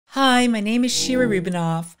Hi, my name is Shira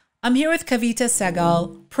Rubinoff. I'm here with Kavita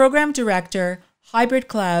Sehgal, Program Director, Hybrid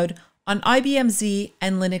Cloud on IBM Z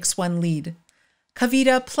and LinuxONE Lead.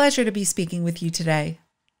 Kavita, pleasure to be speaking with you today.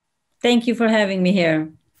 Thank you for having me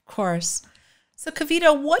here. Of course. So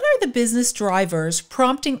Kavita, what are the business drivers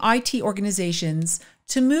prompting IT organizations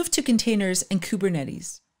to move to containers and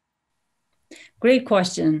Kubernetes? Great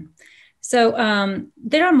question. So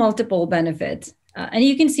there are multiple benefits. And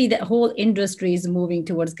you can see that whole industry is moving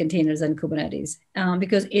towards containers and Kubernetes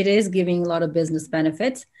because it is giving a lot of business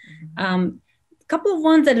benefits. A couple of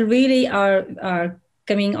ones that really are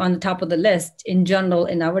coming on the top of the list in general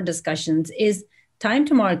in our discussions is time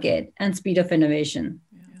to market and speed of innovation.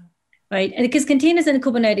 Right? And because containers and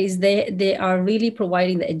Kubernetes, they are really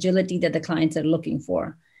providing the agility that the clients are looking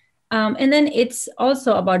for. And then it's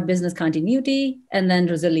also about business continuity and then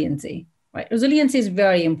resiliency. Right. Resiliency is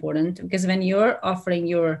very important because when you're offering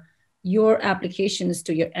your applications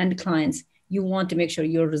to your end clients, you want to make sure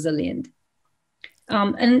you're resilient.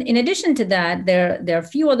 And in addition to that, there are a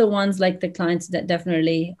few other ones like the clients that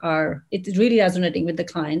definitely are, it's really resonating with the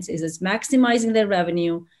clients is it's maximizing their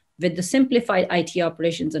revenue with the simplified IT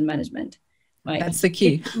operations and management. Right. That's the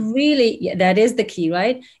key. Really, that is the key,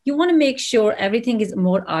 right? You want to make sure everything is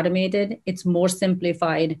more automated, it's more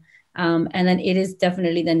simplified. And then it is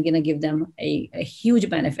definitely then going to give them a huge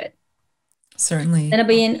benefit. Certainly. Then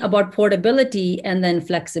being about portability and then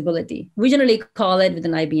flexibility. We generally call it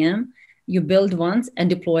within IBM, you build once and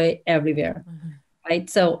deploy everywhere, right?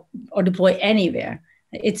 So, or deploy anywhere.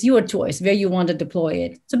 It's your choice where you want to deploy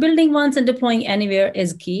it. So building once and deploying anywhere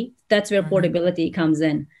is key. That's where portability comes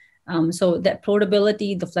in. So that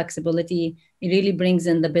portability, the flexibility, it really brings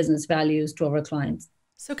in the business values to our clients.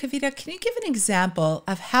 So Kavita, can you give an example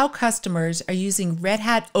of how customers are using Red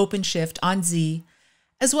Hat OpenShift on Z,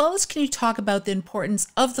 as well as can you talk about the importance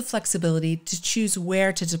of the flexibility to choose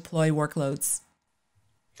where to deploy workloads?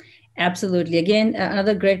 Absolutely. Again,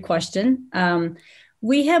 another great question.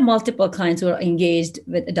 We have multiple clients who are engaged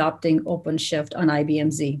with adopting OpenShift on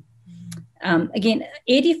IBM Z. Again,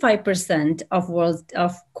 85%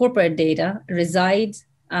 of corporate data resides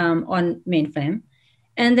on mainframe.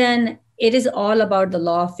 And then it is all about the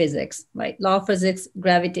law of physics, right? Law of physics,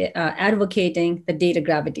 gravity, advocating the data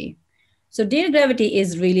gravity. So data gravity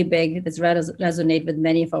is really big. This resonate with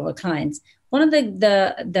many of our clients. One of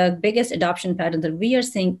the biggest adoption patterns that we are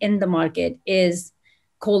seeing in the market is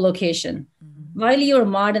co-location. While you're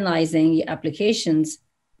modernizing your applications,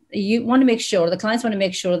 you want to make sure, the clients want to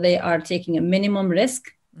make sure they are taking a minimum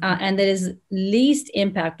risk and there is least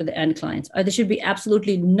impact to the end clients, or there should be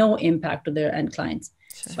absolutely no impact to their end clients.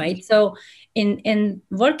 Right. So in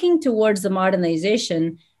working towards the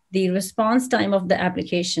modernization, the response time of the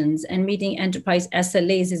applications and meeting enterprise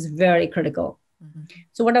SLAs is very critical.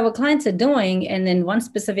 So what our clients are doing, and then one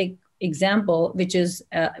specific example, which is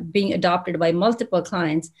being adopted by multiple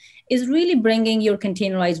clients, is really bringing your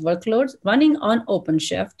containerized workloads running on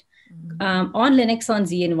OpenShift on LinuxONE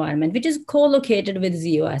Z environment, which is co-located with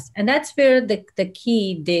ZOS. And that's where the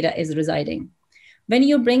key data is residing. When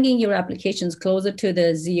you're bringing your applications closer to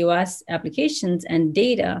the ZOS applications and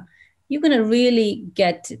data, you're going to really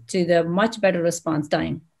get to the much better response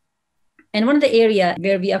time. And one of the areas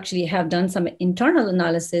where we actually have done some internal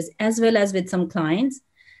analysis, as well as with some clients,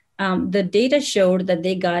 the data showed that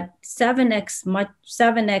they got 7x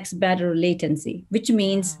better latency, which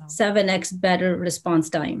means 7x better response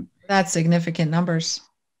time. That's significant numbers.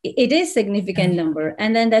 It is significant number.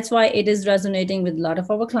 And then that's why it is resonating with a lot of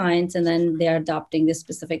our clients. And then they are adopting these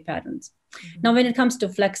specific patterns. Now, when it comes to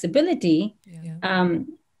flexibility,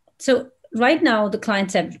 so right now the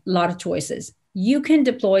clients have a lot of choices. You can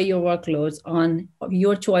deploy your workloads on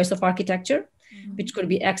your choice of architecture, which could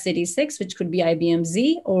be x86, which could be IBM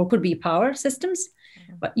Z, or could be Power Systems.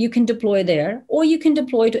 But you can deploy there, or you can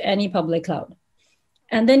deploy to any public cloud.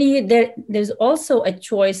 And then there's also a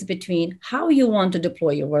choice between how you want to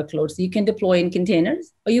deploy your workloads. You can deploy in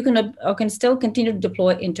containers, or you can still continue to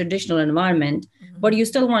deploy in traditional environment, but you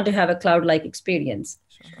still want to have a cloud-like experience.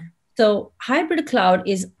 So hybrid cloud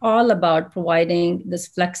is all about providing this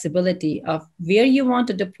flexibility of where you want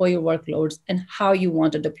to deploy your workloads and how you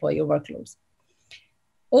want to deploy your workloads.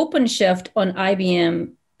 OpenShift on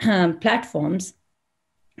IBM platforms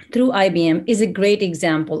through IBM is a great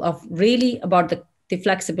example of really about the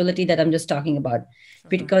flexibility that I'm just talking about,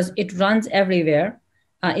 because it runs everywhere.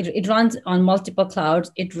 It runs on multiple clouds.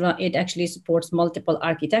 It actually supports multiple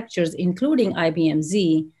architectures, including IBM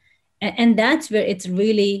Z. And that's where it's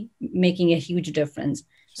really making a huge difference.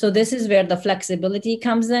 So this is where the flexibility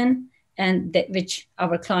comes in, and which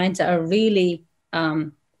our clients are really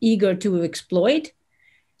eager to exploit.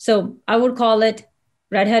 So I would call it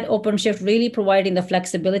Red Hat OpenShift really providing the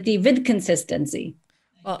flexibility with consistency.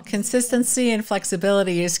 Well, consistency and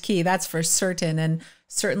flexibility is key, that's for certain. And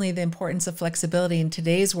certainly the importance of flexibility in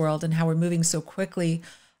today's world and how we're moving so quickly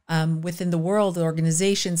within the world, the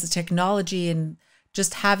organizations, the technology, and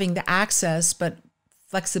just having the access, but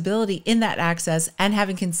flexibility in that access and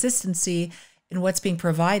having consistency in what's being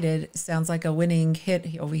provided sounds like a winning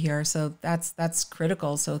hit over here. So that's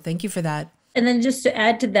critical. So thank you for that. And then just to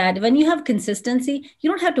add to that, when you have consistency, you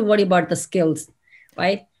don't have to worry about the skills,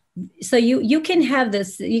 right? So you can have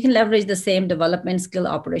this, you can leverage the same development skill,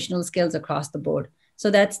 operational skills across the board.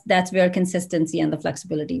 So that's where consistency and the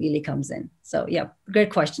flexibility really comes in. So yeah,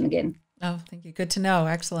 great question again. Oh, thank you. Good to know.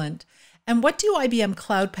 Excellent. And what do IBM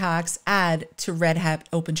Cloud Paks add to Red Hat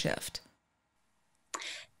OpenShift?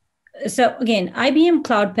 So again, IBM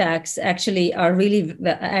Cloud Paks actually are really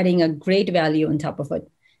adding a great value on top of it.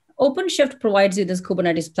 OpenShift provides you this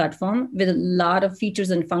Kubernetes platform with a lot of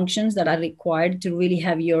features and functions that are required to really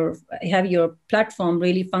have your platform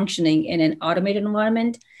really functioning in an automated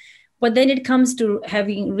environment. But then it comes to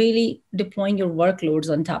having really deploying your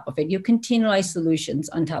workloads on top of it, your containerized solutions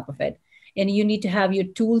on top of it. And you need to have your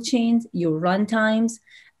tool chains, your runtimes,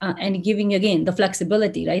 and giving, again, the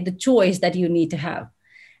flexibility, right? The choice that you need to have.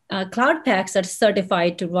 Cloud Paks are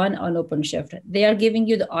certified to run on OpenShift. They are giving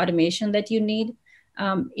you the automation that you need.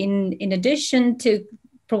 In addition to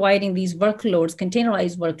providing these workloads,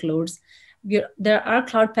 containerized workloads, there are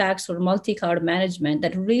Cloud Paks for multi-cloud management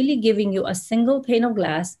that really giving you a single pane of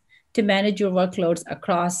glass to manage your workloads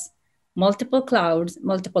across multiple clouds,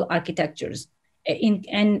 multiple architectures,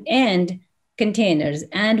 and containers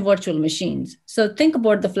and virtual machines. So think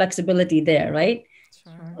about the flexibility there, right?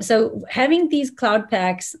 Sure. So having these Cloud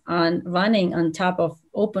Paks running on top of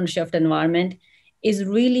OpenShift environment is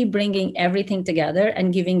really bringing everything together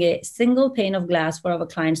and giving a single pane of glass for our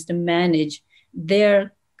clients to manage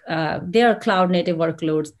their cloud native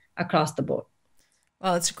workloads across the board.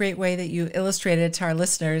 Well, it's a great way that you illustrated it to our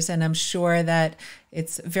listeners, and I'm sure that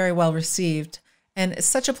it's very well received. And it's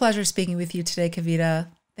such a pleasure speaking with you today, Kavita.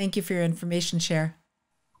 Thank you for your information share.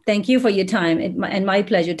 Thank you for your time, and my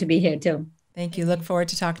pleasure to be here too. Thank you. Look forward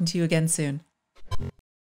to talking to you again soon.